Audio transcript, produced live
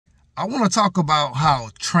I want to talk about how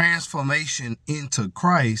transformation into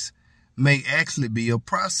Christ may actually be a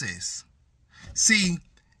process. See,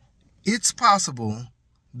 it's possible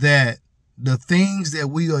that the things that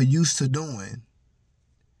we are used to doing,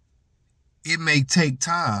 it may take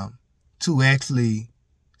time to actually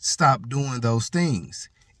stop doing those things.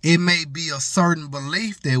 It may be a certain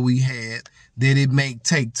belief that we had that it may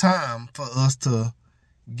take time for us to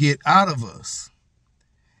get out of us.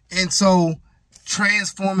 And so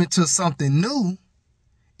transforming to something new,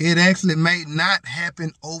 it actually may not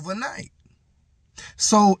happen overnight.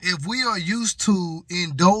 So if we are used to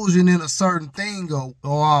indulging in a certain thing,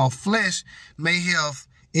 or our flesh may have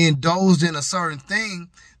indulged in a certain thing,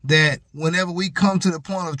 that whenever we come to the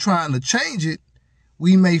point of trying to change it,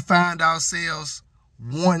 we may find ourselves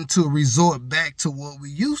wanting to resort back to what we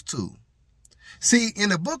used to. See, in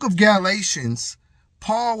the book of Galatians,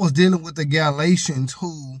 Paul was dealing with the Galatians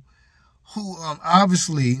who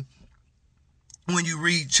obviously, when you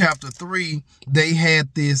read chapter 3, they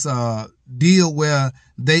had this deal where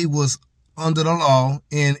they was under the law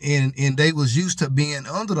and they was used to being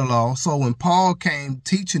under the law. So when Paul came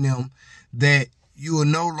teaching them that you are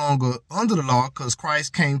no longer under the law because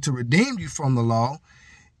Christ came to redeem you from the law,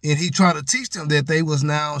 and he tried to teach them that they was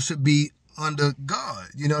now should be under God,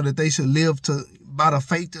 that they should live by the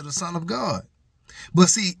faith of the Son of God. But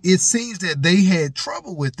see, it seems that they had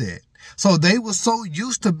trouble with that. So they were so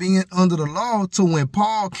used to being under the law to when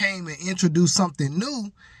Paul came and introduced something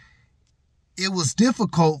new, it was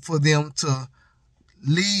difficult for them to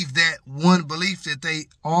leave that one belief that they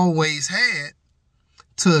always had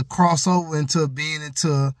to cross over into being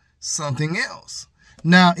into something else.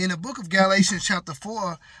 Now, in the book of Galatians chapter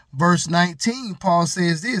 4, verse 19, Paul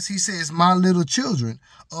says this. He says, "My little children,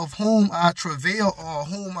 of whom I travail or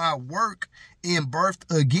whom I work in birth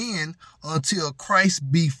again until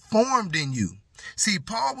Christ be formed in you." See,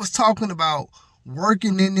 Paul was talking about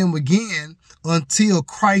working in them again until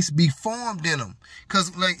Christ be formed in them. Because,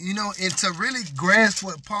 and to really grasp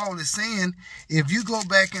what Paul is saying, if you go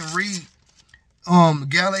back and read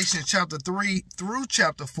Galatians chapter 3 through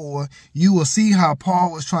chapter 4, you will see how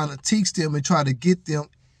Paul was trying to teach them and try to get them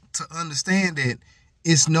to understand that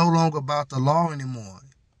it's no longer about the law anymore.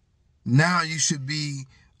 Now you should be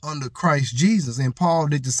under Christ Jesus. And Paul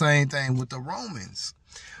did the same thing with the Romans.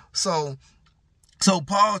 So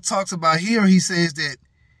Paul talks about here, he says that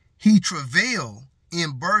he travailed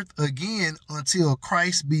in birth again until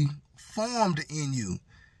Christ be formed in you.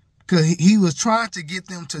 Because he was trying to get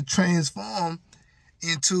them to transform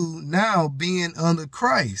into now being under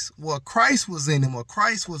Christ. Well, Christ was in them, or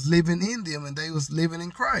Christ was living in them, and they was living in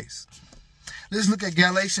Christ. Let's look at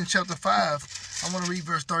Galatians chapter 5. I want to read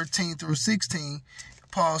verse 13 through 16.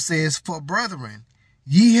 Paul says, "For brethren,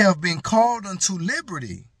 ye have been called unto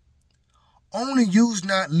liberty. Only use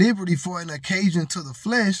not liberty for an occasion to the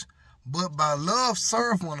flesh, but by love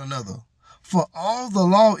serve one another. For all the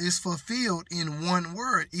law is fulfilled in one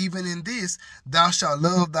word, even in this, thou shalt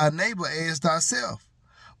love thy neighbor as thyself.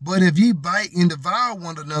 But if ye bite and devour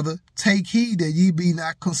one another, take heed that ye be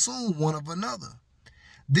not consumed one of another.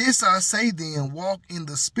 This I say then, walk in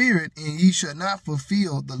the Spirit, and ye shall not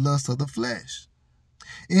fulfill the lust of the flesh."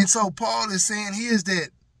 And so Paul is saying here is that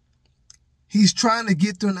he's trying to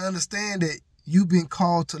get them to understand that you've been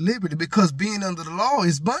called to liberty, because being under the law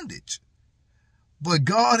is bondage. But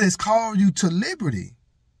God has called you to liberty.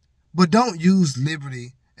 But don't use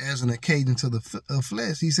liberty as an occasion to the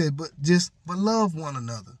flesh. He said, but love one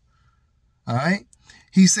another. All right?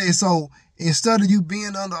 He says, so instead of you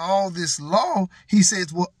being under all this law, he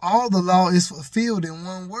says, well, all the law is fulfilled in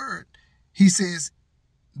one word. He says,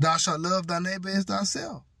 thou shalt love thy neighbor as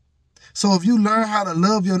thyself. So if you learn how to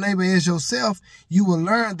love your neighbor as yourself, you will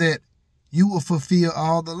learn that you will fulfill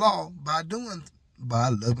all the law by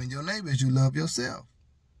loving your neighbor as you love yourself.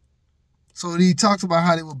 So he talks about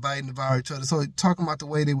how they would bite and devour each other. So he's talking about the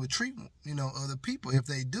way they would treat, other people. If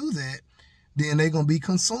they do that, then they're going to be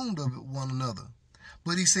consumed of one another.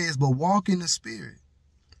 But he says, but walk in the Spirit.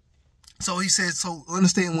 So he says, so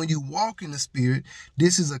understand, when you walk in the Spirit,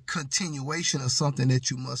 this is a continuation of something that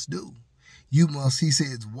you must do. You must, he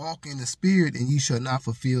says, walk in the Spirit, and ye shall not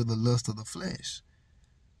fulfill the lust of the flesh.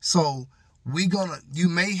 So you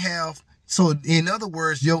may have, so in other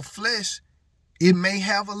words, your flesh, it may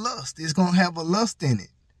have a lust. It's going to have a lust in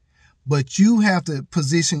it. But you have to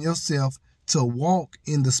position yourself to walk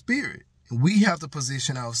in the Spirit. We have to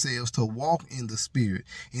position ourselves to walk in the Spirit.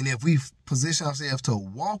 And if we position ourselves to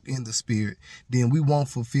walk in the Spirit, then we won't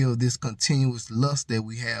fulfill this continuous lust that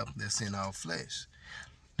we have that's in our flesh.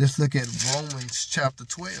 Let's look at Romans chapter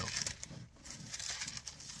 12.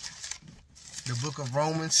 The book of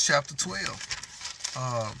Romans chapter 12.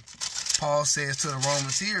 Paul says to the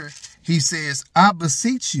Romans here, he says, I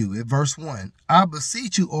beseech you, in verse 1, I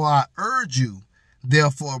beseech you, or I urge you,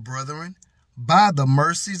 therefore, brethren, by the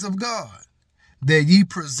mercies of God, that ye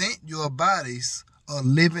present your bodies a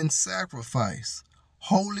living sacrifice,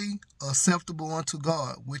 holy, acceptable unto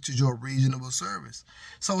God, which is your reasonable service.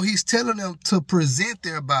 So he's telling them to present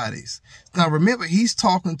their bodies. Now remember, he's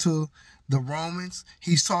talking to the Romans.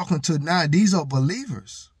 He's talking to, now these are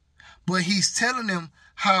believers. But he's telling them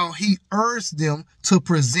how he urged them to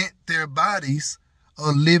present their bodies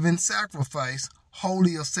a living sacrifice,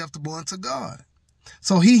 holy, acceptable unto God.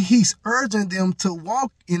 So he's urging them to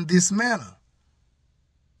walk in this manner.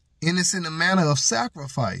 And it's in the manner of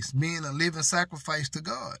sacrifice, being a living sacrifice to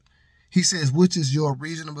God. He says, which is your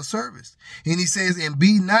reasonable service. And he says, and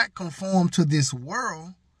be not conformed to this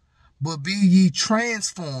world, but be ye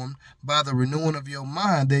transformed by the renewing of your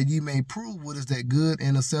mind, that ye may prove what is that good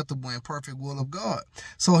and acceptable and perfect will of God.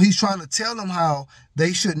 So he's trying to tell them how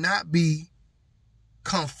they should not be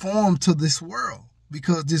conformed to this world,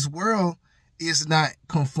 because this world is not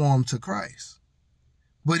conformed to Christ.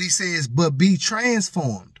 But he says, but be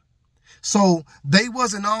transformed. So they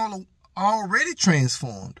wasn't already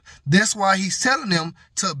transformed. That's why he's telling them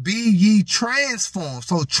to be ye transformed.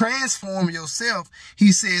 So transform yourself,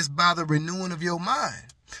 he says, by the renewing of your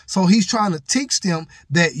mind. So he's trying to teach them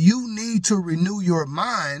that you need to renew your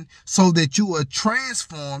mind so that you are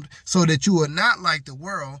transformed, so that you are not like the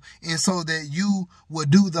world, and so that you will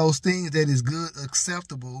do those things that is good,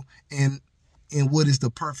 acceptable, and what is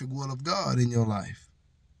the perfect will of God in your life.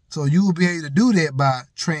 So you will be able to do that by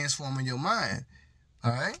transforming your mind.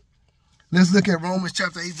 All right. Let's look at Romans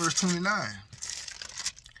chapter 8, verse 29.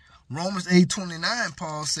 Romans 8:29,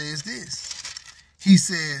 Paul says this. He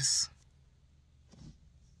says,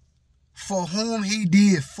 for whom he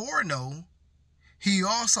did foreknow, he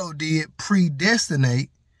also did predestinate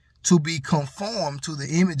to be conformed to the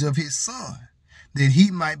image of his son, that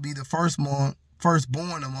he might be the firstborn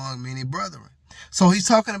among many brethren. So he's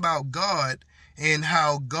talking about God and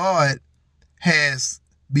how God has,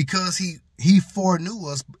 because he foreknew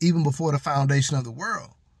us even before the foundation of the world.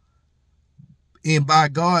 And by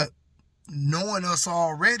God knowing us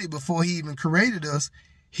already before he even created us,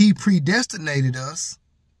 he predestinated us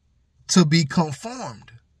to be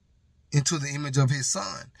conformed into the image of his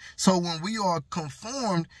son. So when we are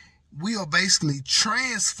conformed, we are basically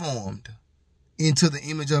transformed into the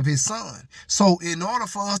image of his son. So in order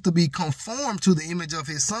for us to be conformed to the image of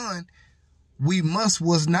his son, we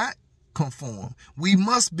was not conformed. We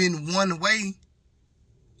must been one way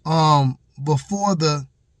before the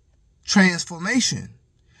transformation.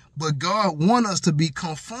 But God wants us to be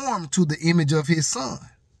conformed to the image of his son.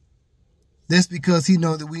 That's because he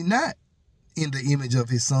knows that we're not in the image of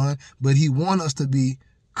his son, but he wants us to be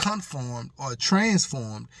conformed or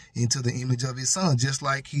transformed into the image of his son, just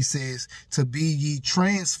like he says to be ye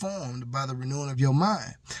transformed by the renewing of your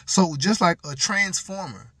mind. So just like a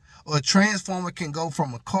transformer can go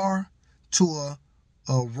from a car to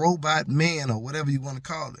a robot man, or whatever you want to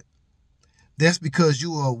call it. That's because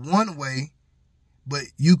you are one way, but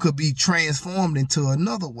you could be transformed into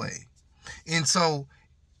another way. And so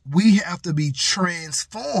we have to be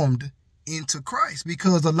transformed into Christ,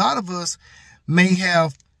 because a lot of us may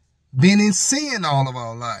have been in sin all of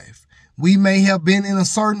our life. We may have been in a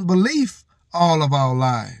certain belief all of our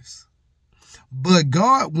lives. But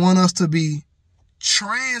God wants us to be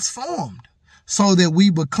transformed so that we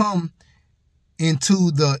become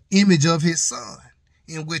into the image of his son,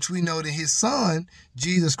 in which we know that his son,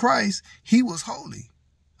 Jesus Christ, he was holy.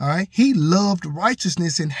 All right. He loved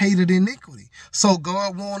righteousness and hated iniquity. So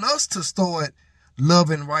God wants us to start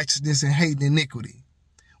loving righteousness and hating iniquity,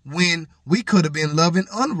 when we could have been loving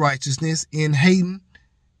unrighteousness and hating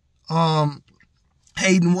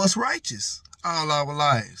what's righteous all our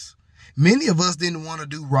lives. Many of us didn't want to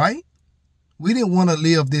do right. We didn't want to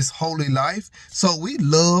live this holy life, so we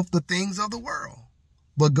loved the things of the world.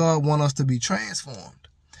 But God wants us to be transformed.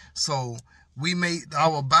 So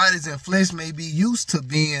our bodies and flesh may be used to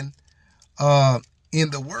being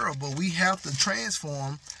in the world, but we have to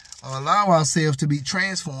allow ourselves to be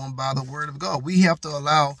transformed by the word of God. We have to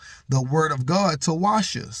allow the word of God to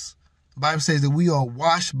wash us. The Bible says that we are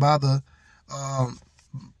washed by the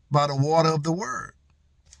water of the word.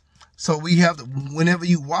 So we have to, whenever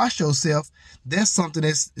you wash yourself, that's something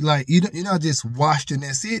that's like, you're not just washed and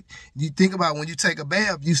that's it. You think about when you take a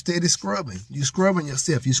bath, you steady scrubbing. You scrubbing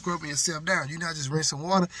yourself. You scrubbing yourself down. You're not just rinsing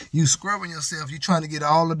water. You scrubbing yourself. You're trying to get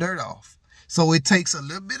all the dirt off. So it takes a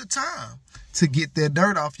little bit of time to get that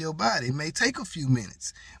dirt off your body. It may take a few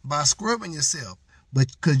minutes by scrubbing yourself, but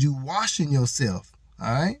because you washing yourself.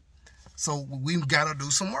 All right. So we've got to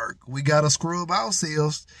do some work. We got to scrub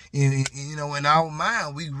ourselves, in our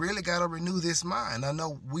mind. We really got to renew this mind. I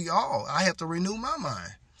know I have to renew my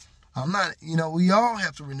mind. I'm not, we all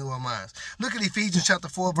have to renew our minds. Look at Ephesians chapter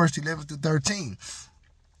 4, verse 11 through 13.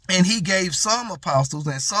 And he gave some apostles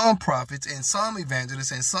and some prophets and some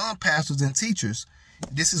evangelists and some pastors and teachers.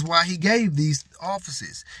 This is why he gave these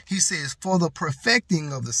offices. He says, for the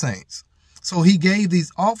perfecting of the saints. So he gave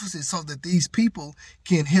these offices so that these people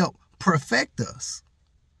can help perfect us.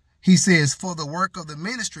 He says, for the work of the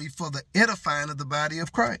ministry, for the edifying of the body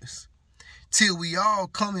of Christ, till we all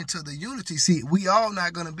come into the unity. See, we all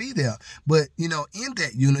not going to be there, but, in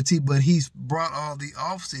that unity, but he's brought all the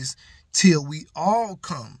offices till we all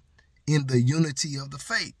come in the unity of the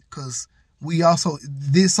faith. Because we also,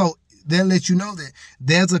 so that lets you know that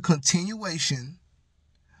there's a continuation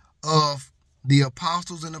of the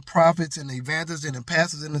apostles and the prophets and the evangelists and the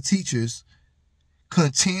pastors and the teachers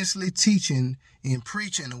continuously teaching and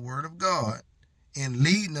preaching the word of God and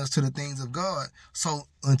leading us to the things of God. So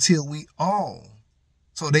until we all,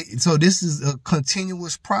 so this is a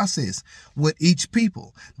continuous process with each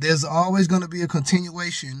people. There's always going to be a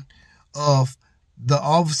continuation of the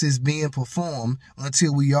offices being performed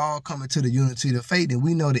until we all come into the unity of the faith. And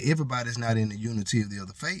we know that everybody's not in the unity of the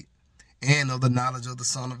other faith and of the knowledge of the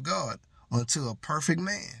Son of God until a perfect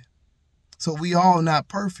man. So we all not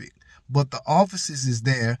perfect, but the offices is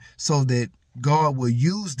there so that God will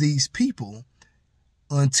use these people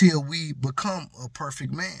until we become a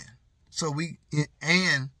perfect man. So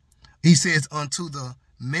and he says, unto the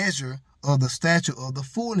measure of the stature of the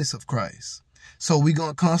fullness of Christ. So we're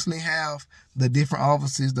going to constantly have the different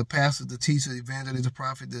offices, the pastors, the teachers, the evangelists, the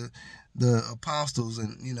prophet, the apostles,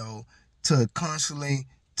 and, to constantly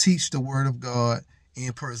teach the word of God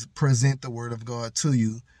and present the word of God to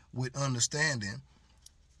you with understanding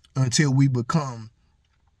until we become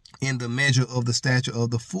in the measure of the stature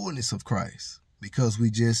of the fullness of Christ. Because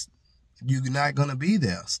you're not going to be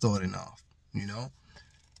there starting off,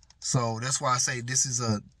 So that's why I say this is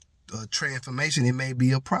a transformation. It may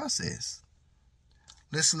be a process.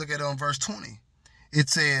 Let's look at it on verse 20. It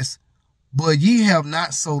says, but ye have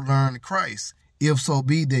not so learned Christ, if so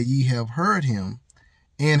be that ye have heard him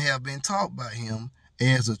and have been taught by him,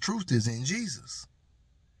 as the truth is in Jesus.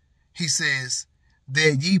 He says,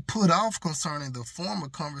 that ye put off concerning the former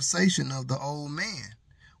conversation of the old man,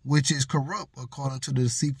 which is corrupt according to the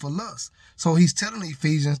deceitful lust. So he's telling the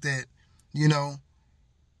Ephesians that,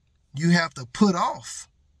 you have to put off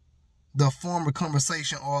the former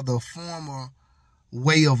conversation or the former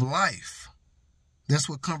way of life. That's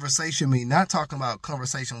what conversation means. Not talking about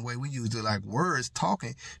conversation the way we use it, like words,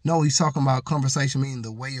 talking. No, he's talking about conversation meaning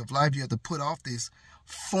the way of life. You have to put off this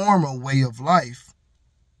former way of life.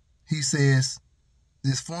 He says,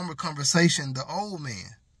 this former conversation, the old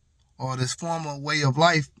man, or this former way of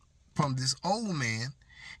life from this old man,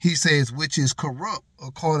 he says, which is corrupt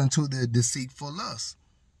according to the deceitful lust.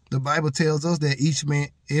 The Bible tells us that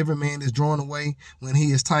every man is drawn away when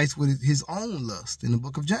he is enticed with his own lust in the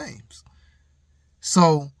book of James.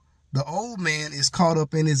 So the old man is caught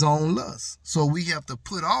up in his own lust. So we have to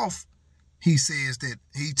put off, he says that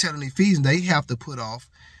he's telling Ephesians, they have to put off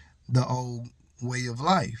the old way of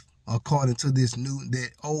life according to that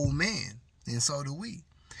old man. And so do we.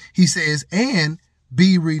 He says, and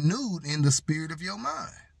be renewed in the spirit of your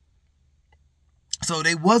mind. So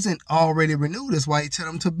they wasn't already renewed. That's why he tell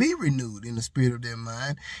them to be renewed in the spirit of their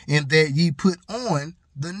mind, and that ye put on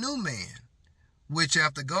the new man, which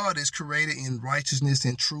after God is created in righteousness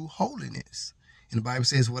and true holiness. And the Bible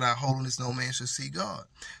says, without holiness, no man shall see God.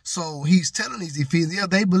 So he's telling these Ephesians,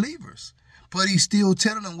 they believers, but he's still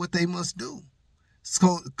telling them what they must do.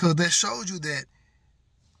 So, because that shows you that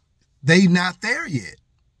they not there yet.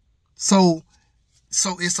 So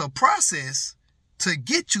it's a process to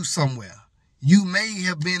get you somewhere. You may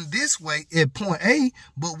have been this way at point A,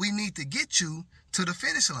 but we need to get you to the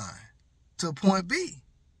finish line, to point B.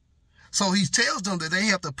 So he tells them that they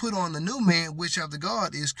have to put on the new man, which after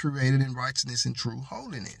God is created in righteousness and true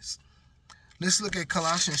holiness. Let's look at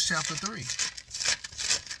Colossians chapter 3.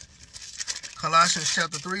 Colossians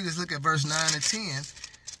chapter 3, let's look at verse 9 and 10,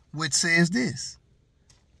 which says this.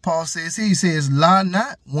 Paul says, he says, lie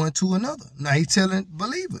not one to another. Now he's telling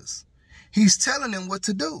believers. He's telling them what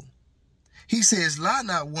to do. He says, lie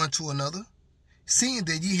not one to another, seeing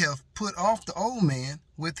that ye have put off the old man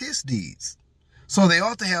with his deeds. So they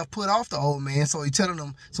ought to have put off the old man. So he's telling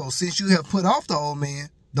them, so since you have put off the old man,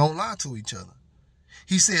 don't lie to each other.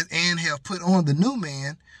 He says, and have put on the new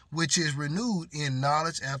man, which is renewed in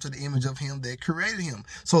knowledge after the image of him that created him.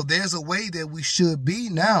 So there's a way that we should be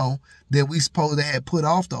now that we supposed to have put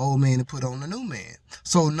off the old man and put on the new man.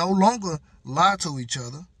 So no longer lie to each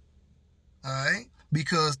other. All right.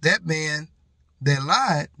 Because that man that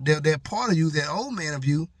lied, that part of you, that old man of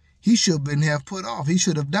you, he should have been put off. He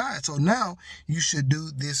should have died. So now you should do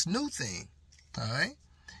this new thing. All right.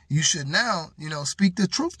 You should now, speak the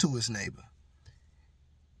truth to his neighbor.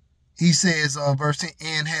 He says, verse 10,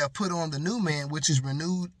 and have put on the new man, which is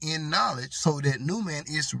renewed in knowledge. So that new man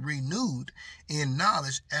is renewed in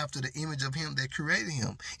knowledge after the image of him that created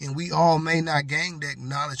him. And we all may not gain that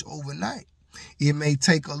knowledge overnight. It may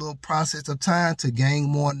take a little process of time to gain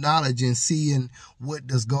more knowledge and seeing what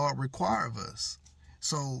does God require of us.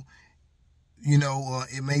 So,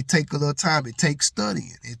 it may take a little time. It takes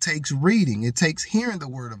studying. It takes reading. It takes hearing the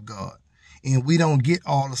word of God. And we don't get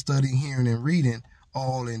all the studying, hearing, and reading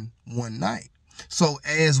all in one night. So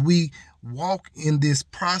as we walk in this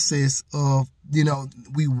process of,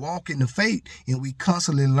 we walk in the faith and we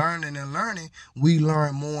constantly learning and learning, we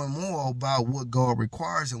learn more and more about what God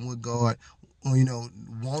requires and what God,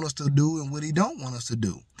 want us to do and what he don't want us to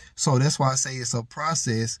do. So that's why I say it's a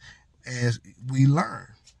process as we learn.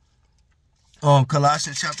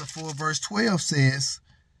 Colossians chapter 4, verse 12 says,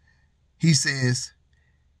 he says,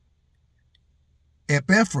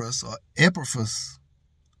 Epaphras,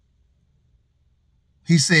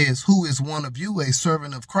 he says, who is one of you, a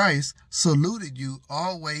servant of Christ, saluted you,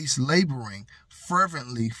 always laboring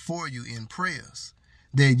fervently for you in prayers,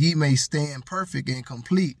 that ye may stand perfect and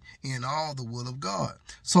complete in all the will of God.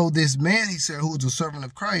 So this man, he said, who is a servant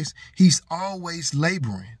of Christ, he's always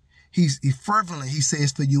laboring. He fervently, he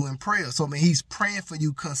says, for you in prayer. So, he's praying for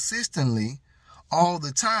you consistently all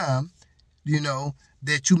the time,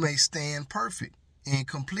 that you may stand perfect and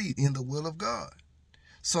complete in the will of God.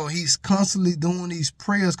 So he's constantly doing these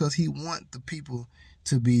prayers because he wants the people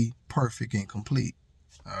to be perfect and complete.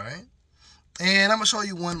 All right. And I'm going to show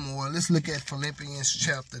you one more. Let's look at Philippians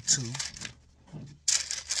chapter 2.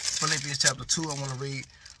 Philippians chapter 2, I want to read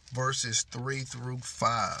verses 3 through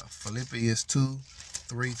 5. Philippians 2,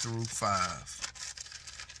 3 through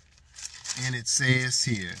 5. And it says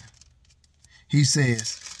here, he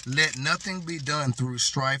says, let nothing be done through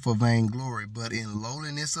strife or vainglory, but in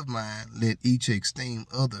lowliness of mind, let each esteem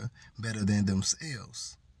other better than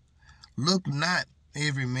themselves. Look not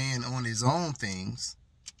every man on his own things,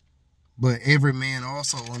 but every man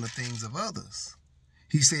also on the things of others.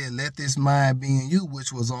 He said, let this mind be in you,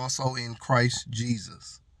 which was also in Christ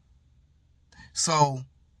Jesus. So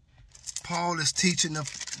Paul is teaching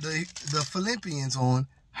the Philippians on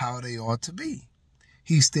how they ought to be.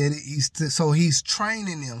 He's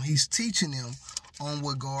training them. He's teaching them on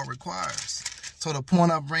what God requires. So the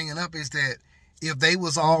point I'm bringing up is that if they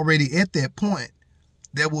was already at that point,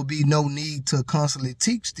 there will be no need to constantly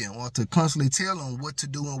teach them or to constantly tell them what to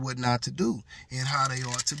do and what not to do and how they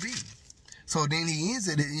ought to be. So then he ends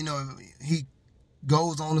it, he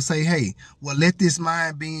goes on to say, hey, well, let this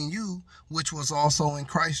mind be in you, which was also in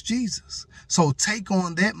Christ Jesus. So take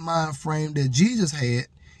on that mind frame that Jesus had,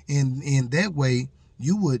 and in that way,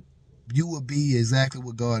 you would be exactly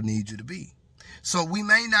what God needs you to be. So we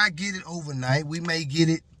may not get it overnight. We may get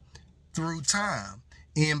it through time.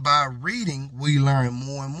 And by reading, we learn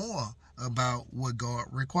more and more about what God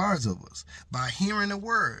requires of us. By hearing the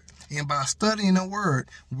word and by studying the word,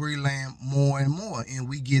 we learn more and more. And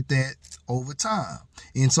we get that over time.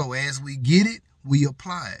 And so as we get it, we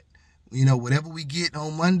apply it. Whatever we get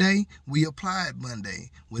on Monday, we apply it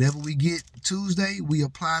Monday. Whatever we get Tuesday, we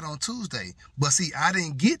apply it on Tuesday. But see, I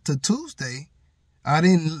didn't get to Tuesday. I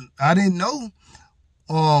didn't know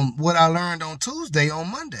what I learned on Tuesday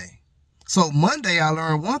on Monday. So Monday I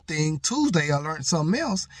learned one thing, Tuesday I learned something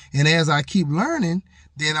else. And as I keep learning,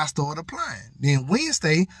 then I start applying. Then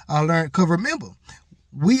Wednesday I learned, because remember,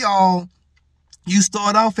 you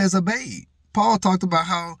start off as a babe. Paul talked about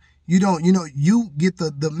how you get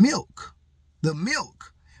the milk,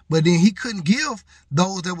 but then he couldn't give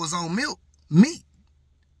those that was on milk meat.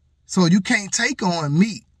 So you can't take on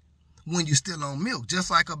meat when you're still on milk, just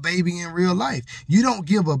like a baby in real life. You don't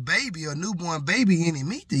give a newborn baby any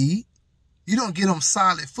meat to eat. You don't get them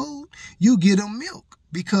solid food. You get them milk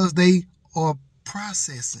because they are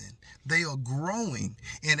processing. They are growing.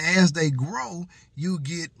 And as they grow, you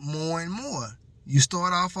get more and more. You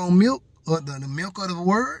start off on milk, or the milk of the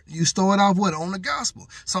word. You start off on the gospel.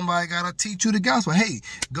 Somebody got to teach you the gospel. Hey,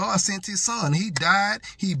 God sent his son. He died,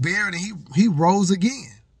 he buried, and he rose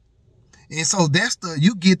again. And so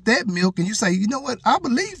you get that milk and you say, you know what? I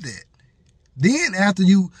believe that. Then after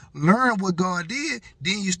you learn what God did,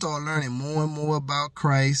 then you start learning more and more about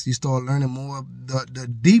Christ. You start learning more of the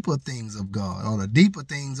deeper things of God, or the deeper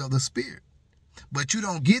things of the Spirit. But you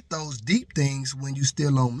don't get those deep things when you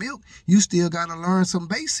still on milk. You still got to learn some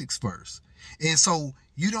basics first. And so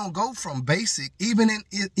you don't go from basic,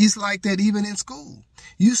 it's like that even in school.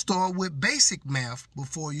 You start with basic math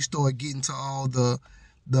before you start getting to all the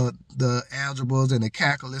algebras and the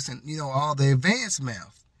calculus and, all the advanced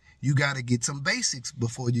math. You got to get some basics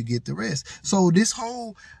before you get the rest. So this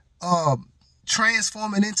whole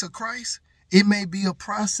transforming into Christ, it may be a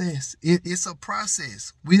process. It's a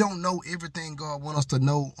process. We don't know everything God wants us to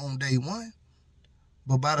know on day 1.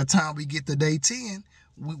 But by the time we get to day 10,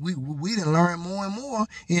 we done learn more and more,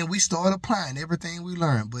 and we start applying everything we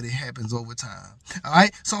learn. But it happens over time. All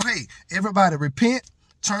right? So, hey, everybody repent.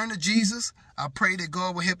 Turn to Jesus. I pray that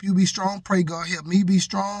God will help you be strong. Pray God help me be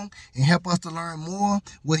strong and help us to learn more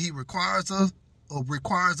what he requires of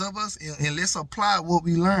us, and let's apply what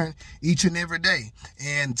we learn each and every day.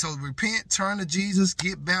 And so repent, turn to Jesus,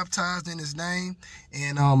 get baptized in his name,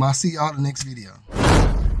 and I'll see y'all in the next video.